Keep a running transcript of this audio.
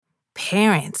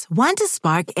Parents, want to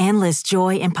spark endless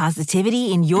joy and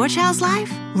positivity in your child's life?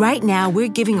 Right now, we're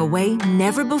giving away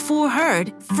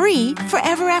never-before-heard free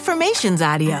Forever Affirmations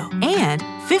audio and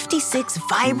 56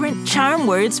 vibrant charm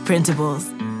words printables.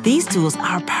 These tools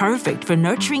are perfect for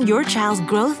nurturing your child's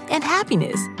growth and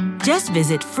happiness. Just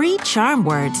visit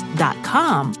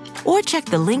freecharmwords.com or check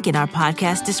the link in our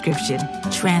podcast description.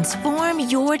 Transform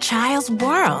your child's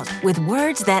world with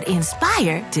words that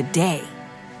inspire today.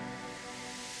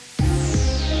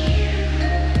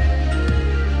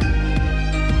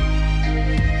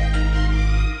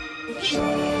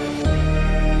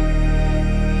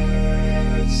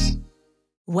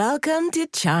 Welcome to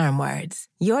Charm Words,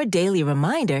 your daily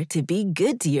reminder to be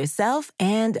good to yourself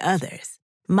and others.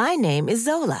 My name is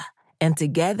Zola, and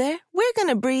together we're going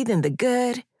to breathe in the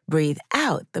good, breathe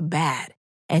out the bad,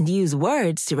 and use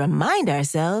words to remind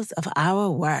ourselves of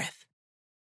our worth.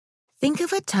 Think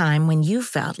of a time when you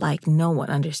felt like no one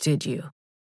understood you.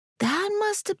 That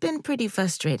must have been pretty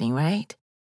frustrating, right?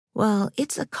 Well,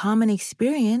 it's a common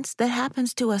experience that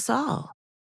happens to us all.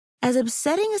 As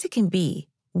upsetting as it can be,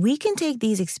 we can take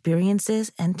these experiences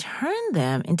and turn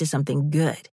them into something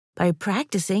good by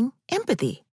practicing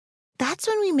empathy. That's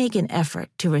when we make an effort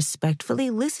to respectfully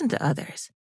listen to others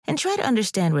and try to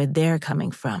understand where they're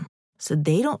coming from so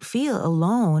they don't feel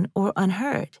alone or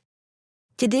unheard.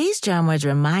 Today's charm words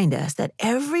remind us that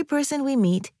every person we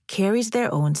meet carries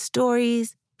their own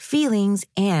stories, feelings,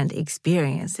 and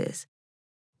experiences.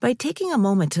 By taking a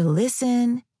moment to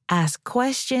listen, ask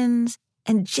questions,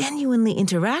 and genuinely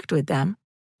interact with them,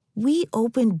 we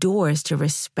open doors to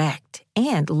respect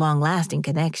and long-lasting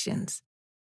connections.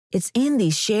 It's in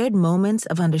these shared moments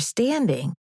of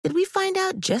understanding that we find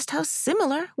out just how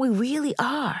similar we really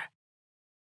are.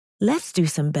 Let's do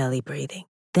some belly breathing.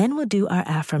 Then we'll do our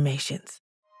affirmations.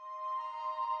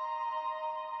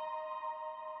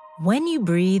 When you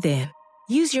breathe in,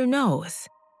 use your nose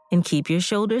and keep your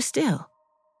shoulders still.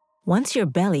 Once your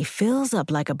belly fills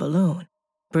up like a balloon,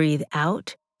 breathe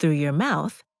out through your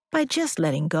mouth by just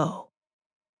letting go.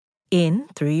 In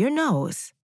through your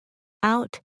nose,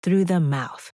 out through the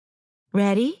mouth.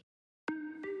 Ready?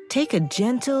 Take a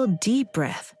gentle, deep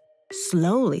breath,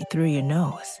 slowly through your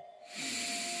nose,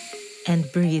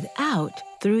 and breathe out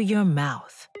through your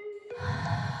mouth.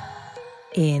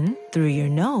 In through your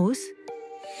nose,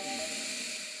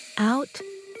 out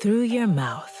through your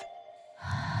mouth.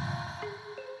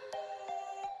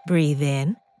 Breathe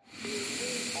in,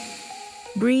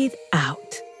 breathe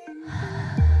out.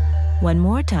 One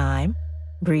more time.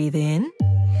 Breathe in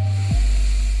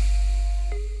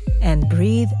and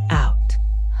breathe out.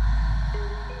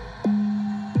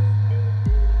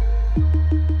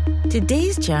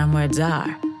 Today's charm words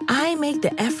are, I make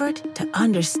the effort to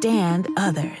understand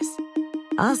others.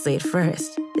 I'll say it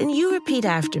first, then you repeat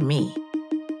after me.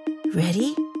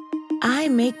 Ready? I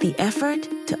make the effort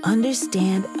to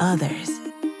understand others.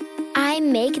 I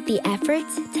make the effort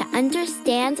to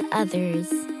understand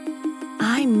others.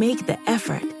 I make the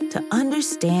effort to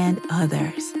understand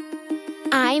others.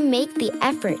 I make the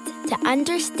effort to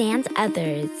understand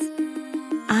others.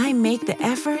 I make the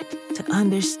effort to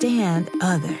understand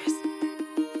others.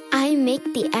 I make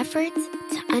the effort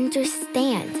to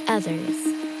understand others.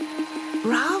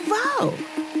 Bravo!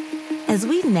 As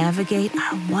we navigate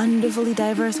our wonderfully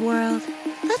diverse world,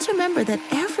 let's remember that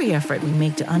every effort we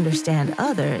make to understand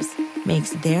others makes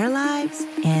their lives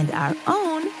and our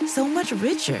own so much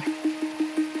richer.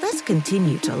 Let's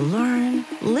continue to learn,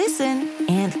 listen,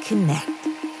 and connect.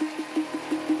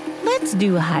 Let's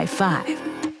do a high five.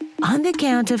 On the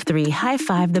count of 3, high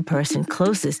five the person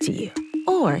closest to you.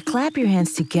 Or clap your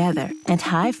hands together and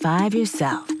high five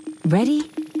yourself. Ready?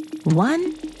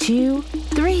 1, 2,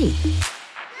 3.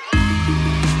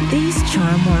 These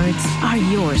charm words are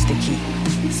yours to keep.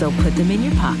 So put them in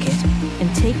your pocket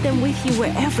and take them with you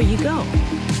wherever you go.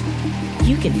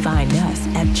 You can find us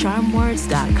at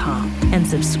charmwords.com and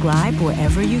subscribe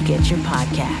wherever you get your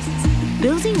podcasts.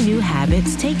 Building new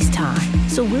habits takes time,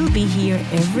 so we'll be here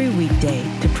every weekday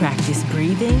to practice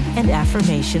breathing and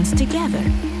affirmations together.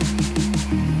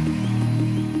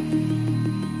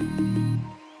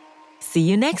 See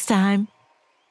you next time.